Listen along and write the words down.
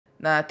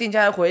那店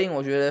家的回应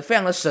我觉得非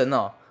常的神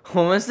哦，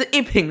我们是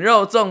一品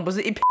肉粽，不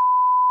是一品。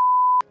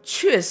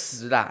确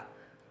实啦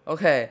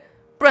 ，OK，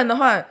 不然的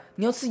话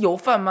你要吃油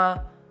饭吗？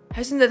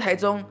还是你在台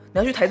中？你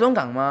要去台中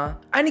港吗？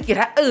啊，你给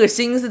他2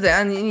星是怎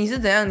样？你是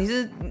怎样？你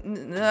是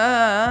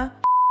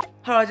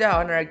？Hello， 大家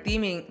好，我是 Eric 第一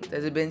名，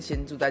在这边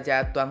先祝大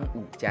家端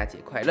午佳节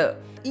快乐。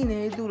1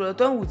年1度的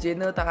端午节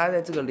呢，大家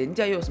在这个连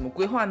假又有什么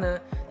规划呢？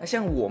那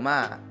像我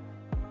嘛，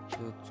就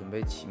准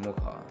备期末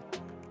考啊。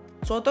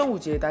说到端午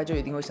节，大家就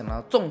一定会想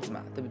到粽子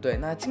嘛，对不对？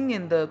那今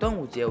年的端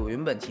午节，我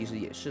原本其实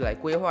也是来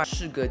规划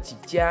试个几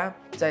家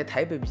在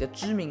台北比较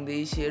知名的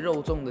一些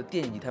肉粽的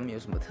店，以及他们有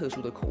什么特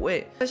殊的口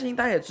味。相信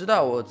大家也知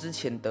道，我之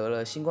前得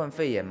了新冠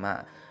肺炎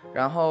嘛，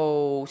然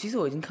后其实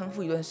我已经康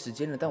复一段时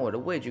间了，但我的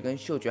味觉跟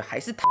嗅觉还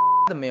是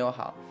的没有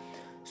好，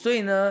所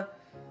以呢，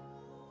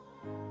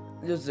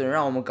就只能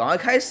让我们赶快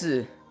开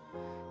始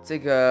这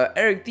个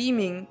Eric 第一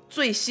名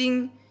最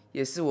新，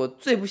也是我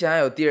最不想要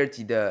有第2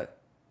集的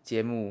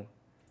节目。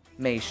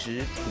美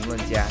食评论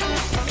家，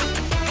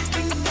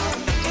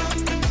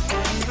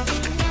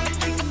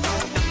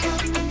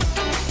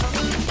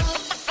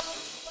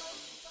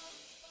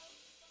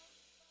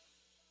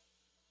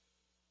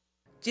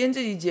今天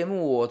这期节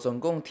目我总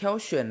共挑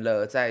选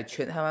了在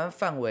全台湾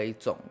范围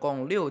总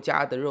共6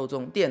家的肉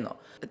粽店哦。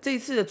这一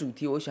次的主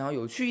题我想要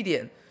有趣一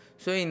点，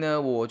所以呢，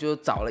我就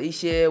找了一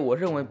些我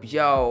认为比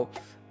较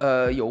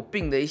有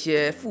病的一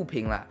些负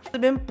评啦。这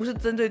边不是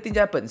针对店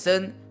家本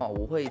身哦，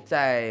我会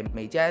在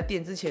每家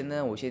店之前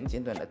呢，我先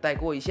简短的带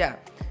过一下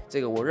这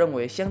个我认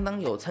为相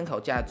当有参考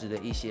价值的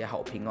一些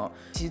好评哦。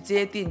其实这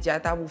些店家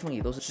大部分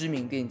也都是知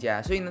名店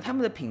家，所以呢，他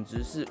们的品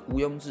质是毋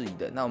庸置疑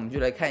的。那我们就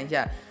来看一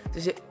下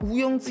这些毋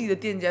庸置疑的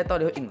店家到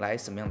底会引来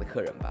什么样的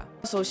客人吧。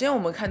首先我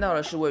们看到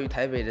的是位于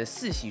台北的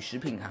四喜食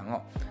品行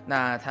哦，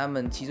那他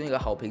们其中一个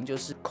好评就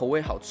是口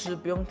味好吃，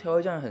不用调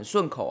味酱很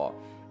顺口哦。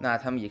那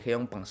他们也可以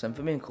用绑神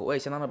分辨口味，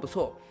相当的不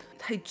错。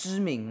太知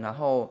名，然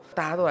后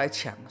大家都来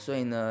抢，所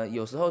以呢，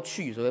有时候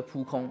去有时候会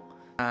扑空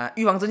啊。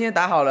预防针先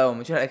打好了，我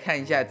们就来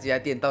看一下这家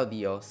店到底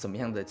有什么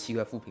样的奇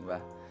怪负评吧。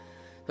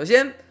首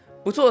先，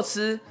不错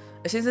吃，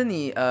先生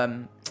你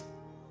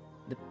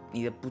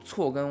你的不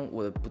错跟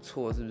我的不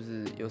错是不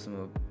是有什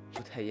么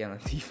不太一样的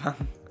地方？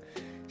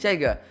下一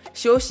个，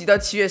休息到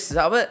7月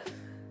10号，不是，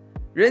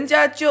人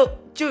家就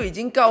已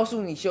经告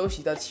诉你休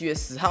息到7月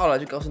10号了，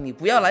就告诉你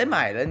不要来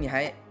买了，你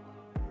还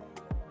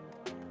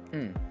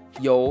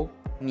油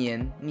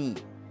黏腻，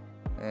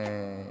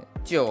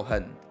就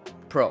很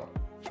pro，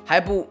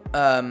 还不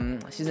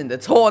先生你的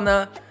错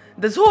呢？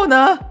你的错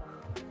呢？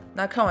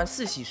那看完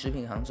四喜食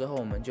品行之后，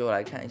我们就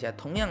来看一下，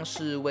同样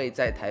是位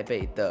在台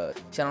北的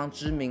相当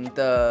知名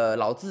的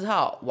老字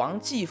号王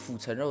记府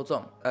城肉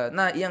粽。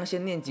那一样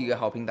先念几个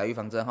好评打预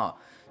防针哈。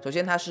首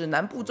先，它是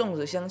南部粽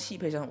子香气，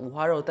配上五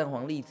花肉、蛋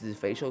黄栗子，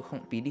肥瘦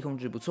比例控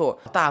制不错，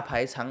大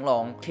排长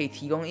龙，可以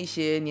提供一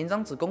些年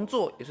长者工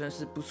作，也算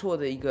是不错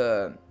的一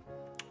个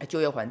就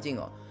业环境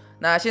哦。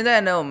那现在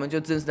呢，我们就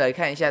正式来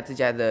看一下这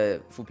家的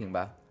负评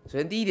吧。首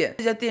先第一点，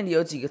这家店里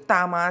有几个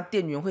大妈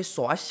店员会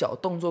耍小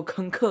动作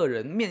坑客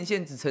人，面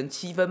线只盛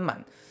7分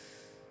满。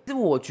这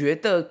我觉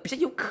得比较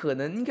有可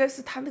能应该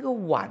是他那个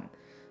碗，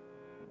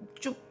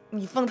就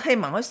你放太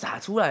满会洒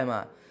出来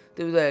嘛，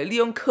对不对？利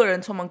用客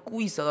人匆忙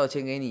故意少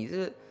钱给你，这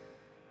是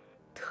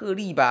特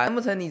例吧？难不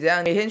成你怎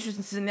样每天去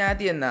吃那家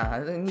店呐？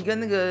你跟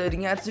那个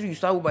铃芽之旅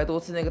刷500多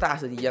次那个大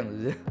神一样，是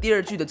不是？第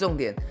2句的重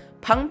点，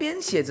旁边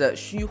写着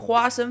需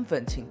花生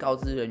粉，请告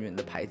知人员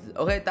的牌子。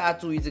OK， 大家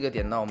注意这个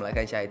点。那我们来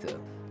看下一则。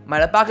买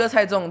了8颗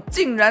菜粽，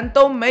竟然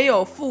都没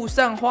有附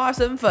上花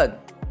生粉。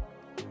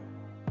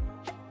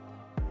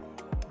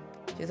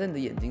先生，你的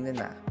眼睛在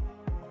哪？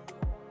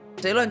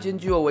谁乱检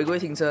举我违规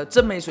停车？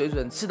真没水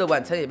准！吃的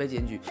晚餐也被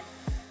检举。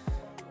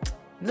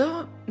你知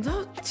道，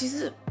其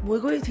实违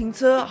规停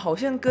车好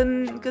像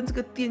跟这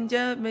个店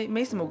家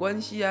没什么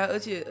关系啊，而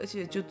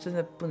且就真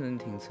的不能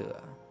停车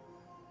啊。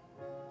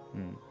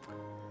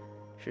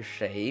是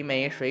谁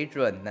没水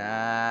准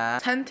啊？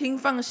餐厅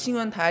放新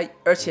闻台，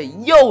而且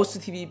又是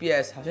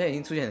TVBS， 好像已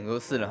经出现很多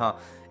次了哈，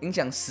影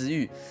响食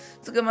欲。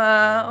这个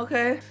吗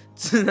 ？OK，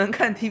 只能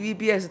看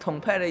TVBS 统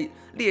派的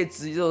劣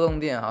质肉粽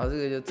店，好，这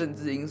个就政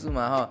治因素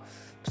嘛哈。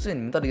所以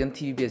你们到底跟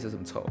TVBS 有什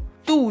么仇？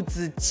肚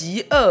子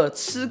极饿，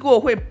吃过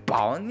会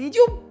饱，你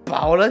就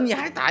饱了，你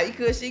还打1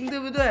颗星，对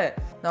不对？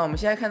那我们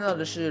现在看到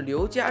的是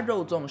刘家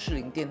肉粽士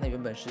林店，它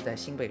原本是在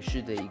新北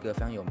市的一个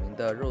非常有名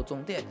的肉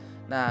粽店，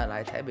那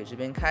来台北这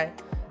边开。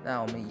那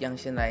我们一样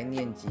先来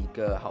念几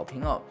个好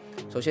评哦。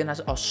首先它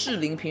是士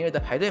林平日的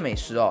排队美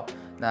食哦，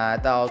那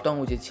到端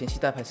午节前夕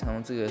大排长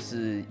龙，这个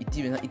是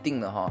基本上一定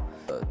的哈。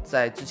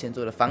在之前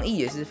做的防疫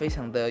也是非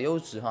常的优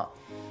质哈。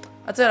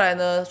那再来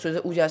呢，随着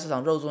物价市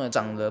场，肉粽也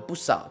涨了不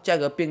少，价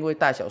格变贵，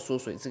大小缩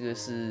水，这个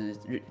是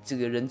这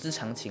个人之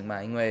常情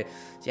嘛，因为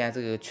现在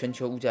这个全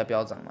球物价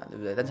飙涨嘛，对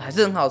不对？但是还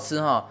是很好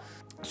吃哈。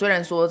虽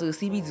然说这个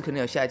CP 值可能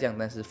有下降，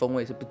但是风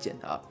味是不减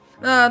的啊。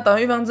那打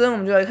完预防针，我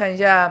们就来看一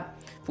下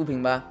负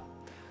评吧。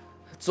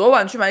昨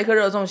晚去买1颗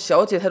肉粽，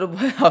小姐态度不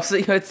会好，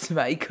是因为只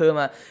买1颗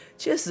吗？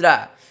确实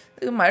啦，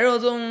这个买肉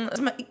粽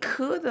只买1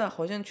颗的，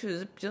好像确实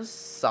是比较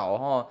少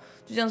哈。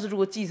就像是如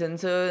果计程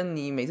车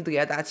你每次都给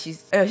他搭70，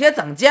哎呦，现在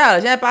涨价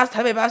了，现在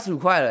台北85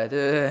块了，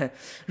对不对？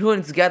如果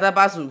你只给他搭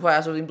85块，他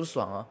说不定不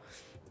爽哦。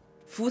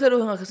服务态度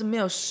很好，可是没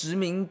有实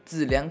名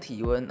指量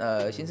体温。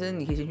先生，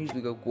你可以先去读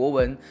个国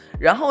文。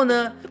然后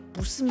呢，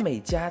不是每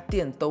家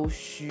店都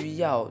需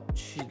要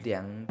去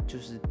量，就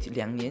是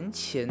2年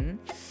前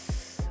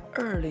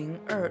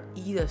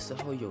2021的时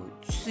候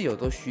有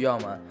都需要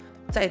吗？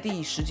在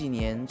地10几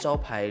年，招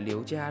牌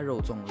刘家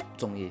肉粽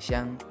粽叶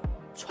香，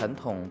传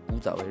统古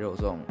早味肉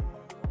粽。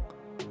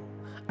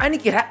啊，你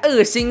给他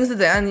2星是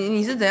怎样？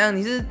你是怎样？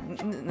你是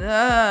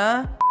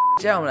啊？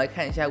接下来我们来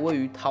看一下位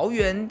于桃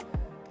园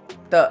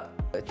的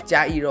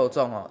嘉义肉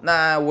粽哦。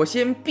那我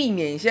先避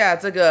免一下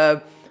这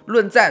个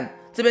论战，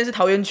这边是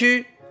桃园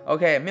区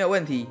 ，OK， 没有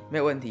问题，没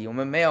有问题，我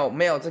们没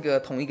有这个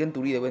统一跟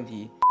独立的问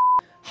题。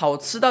好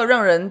吃到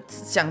让人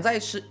想再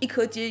吃，1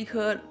颗接1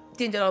颗。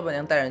店家老板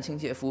娘待人亲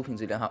切，服务品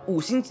质良好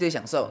，5星级的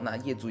享受。那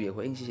业主也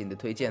回应谢谢你的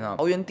推荐哦。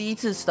桃园第一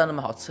次吃到那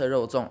么好吃的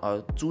肉粽，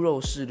猪肉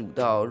是卤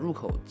到入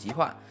口即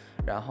化，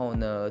然后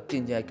呢，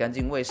店家干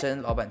净卫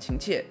生，老板亲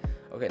切。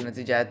OK， 那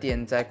这家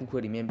店在顾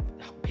客里面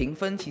评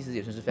分其实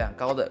也算是非常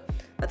高的。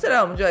那再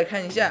来我们就来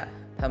看一下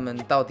他们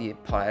到底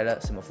跑来了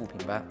什么负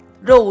评吧。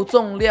肉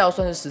粽料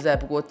算是实在，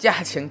不过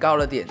价钱高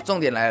了点。重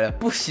点来了，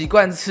不习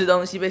惯吃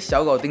东西被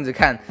小狗盯着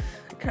看。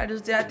看来就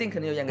是这家店可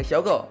能有养个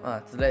小狗啊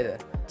之类的，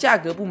价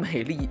格不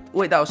美丽，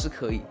味道是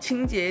可以，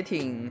清洁也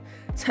挺，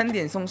餐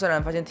点送上来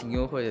发现挺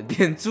优惠的，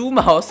点猪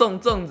毛送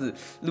粽子，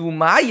卤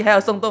蚂蚁还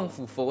有送豆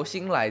腐，佛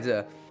心来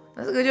着。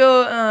那这个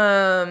就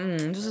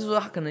就是说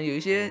它可能有一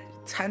些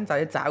掺杂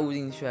一些杂物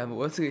进去啊，不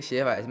过这个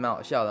写法也是蛮好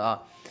笑的啊。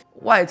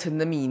外层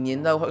的米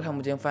黏到快看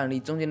不见饭粒，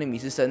中间的米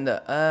是生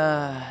的，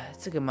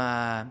这个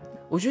嘛，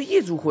我觉得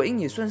业主回应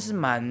也算是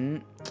蛮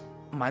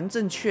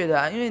正确的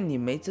啊，因为你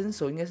没蒸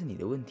熟应该是你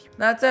的问题。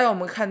那再来我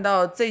们看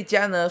到这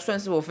家呢，算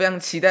是我非常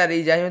期待的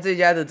一家，因为这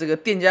家的这个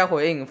店家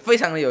回应非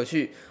常的有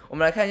趣。我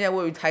们来看一下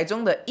位于台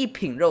中的一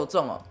品肉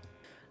粽哦。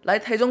来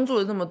台中住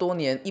了这么多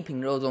年，一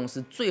品肉粽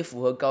是最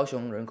符合高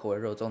雄人口的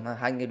肉粽，那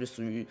它应该就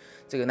属于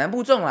这个南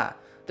部粽啦，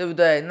对不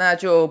对？那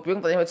就不用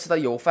担心会吃到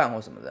油饭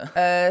或什么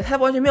的。它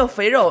完全没有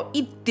肥肉，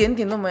一点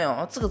点都没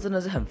有，这个真的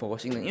是很佛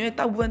心的，因为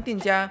大部分店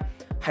家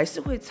还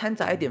是会掺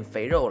杂一点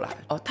肥肉啦。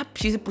他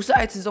其实不是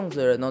爱吃粽子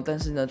的人哦，但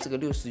是呢，这个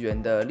60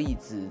元的栗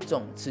子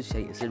粽吃起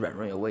来也是软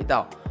润有味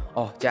道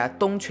哦。加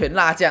东泉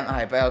辣酱，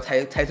不要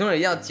台中人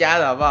一定要加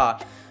的好不好？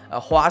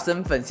花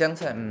生粉、香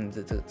菜，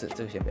这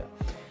个先不要。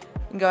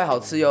应该会好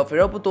吃哟，肥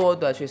肉不多，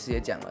对，确实也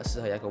讲了，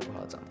适合牙口不好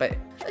的长辈。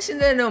那现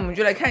在呢，我们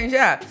就来看一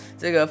下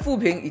这个负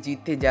评以及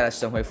店家的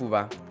神回复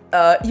吧。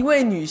一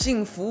位女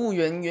性服务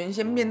员原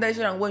先面带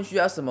笑容问需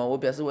要什么，我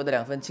表示我的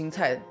2份青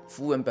菜，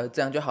服务员表示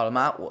这样就好了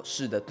吗？我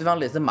是的，对方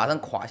脸色马上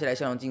垮下来，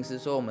笑容尽失，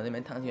说我们那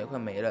边烫青菜快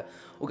没了，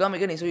我刚刚没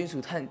跟你说清楚，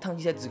烫青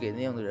菜只给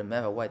那样的人，没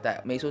办法外带，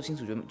没说清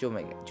楚就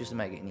是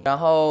卖给你。然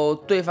后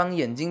对方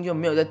眼睛就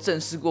没有再正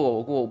视过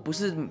我不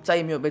是在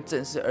意没有被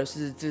正视，而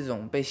是这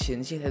种被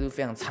嫌弃态度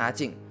非常差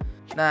劲。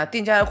那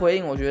店家的回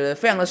应我觉得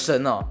非常的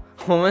神哦，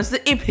我们是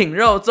一品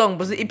肉粽，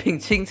不是一品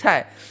青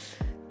菜。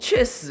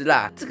确实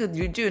啦，这个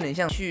就有点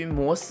像去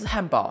摩斯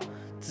汉堡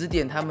只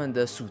点他们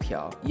的薯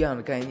条一样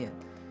的概念。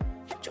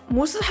就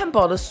摩斯汉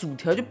堡的薯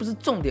条就不是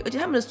重点，而且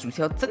他们的薯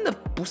条真的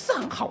不是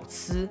很好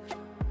吃。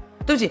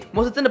对不起，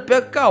摩斯真的不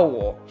要告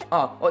我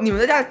啊！你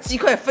们家的鸡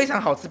块非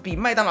常好吃，比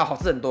麦当劳好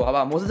吃很多，好不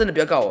好？摩斯真的不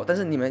要告我，但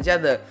是你们家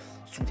的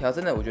薯条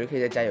真的我觉得可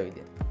以再加油一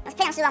点。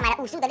非常失望，买了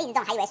55的栗子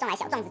粽，还以为送来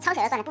小粽子，超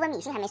小就算了，部分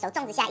米心还没熟，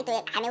粽子下一堆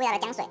还没味道的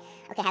浆水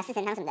 ，OK， 还有4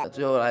层汤什么的。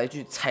最后来一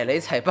句踩雷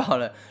踩爆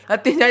了，那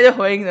店家就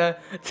回应呢，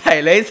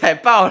踩雷踩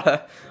爆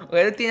了。我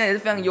觉得店家也是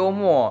非常幽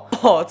默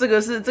哦，这个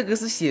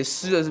是写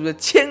诗的，是不是？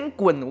千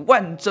滚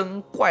万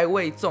蒸怪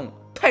味粽，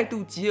态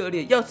度极恶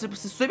劣，要吃不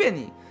吃随便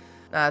你。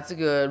那这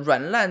个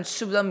软烂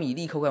吃不到米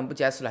粒，口感不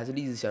佳，吃的还是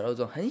栗子小肉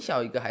粽，很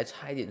小一个还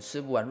差一点吃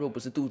不完，若不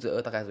是肚子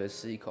饿，大概只会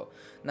吃1口。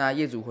那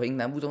业主回应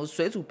南部粽是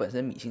水煮本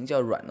身米心较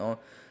软哦，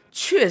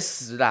确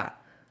实啦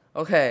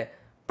 ，OK，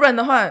 不然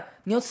的话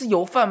你要吃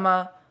油饭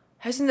吗？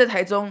还是你在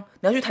台中，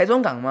你要去台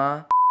中港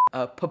吗？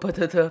普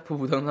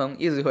普通通，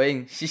业主回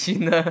应嘻嘻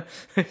呢，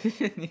谢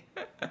谢你。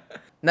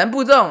南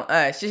部粽，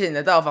谢谢你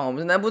的到访，我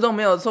们是南部粽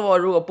没有错，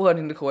如果不合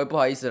你的口味，不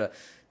好意思了。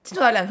就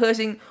来2颗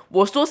星，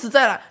我说实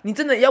在啦，你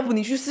真的要不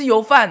你去吃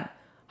油饭，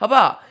好不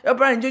好？要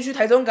不然你就去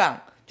台中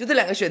港，就这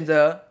2个选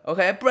择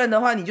 ，OK？ 不然的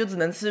话，你就只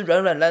能吃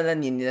软软烂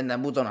烂黏黏的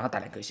南部粽，然后打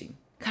2颗星。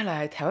看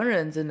来台湾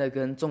人真的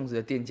跟粽子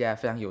的店家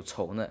非常有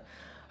仇呢。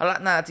好了，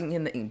那今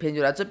天的影片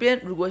就到这边，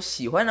如果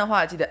喜欢的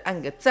话，记得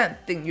按个赞、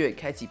订阅、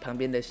开启旁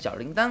边的小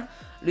铃铛，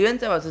留言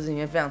代表这支影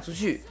片分享出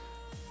去。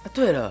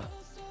对了，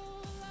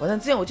晚上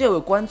之前我记得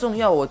有观众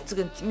要我这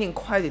个念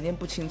快一点，念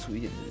不清楚一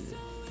点，是不是？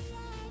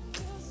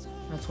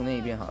那重念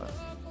一遍好了。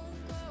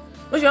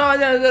我喜欢的话，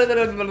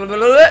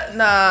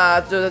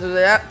那最后祝大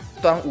家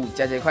端午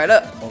佳节快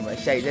乐！我们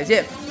下期再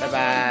见，拜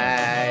拜。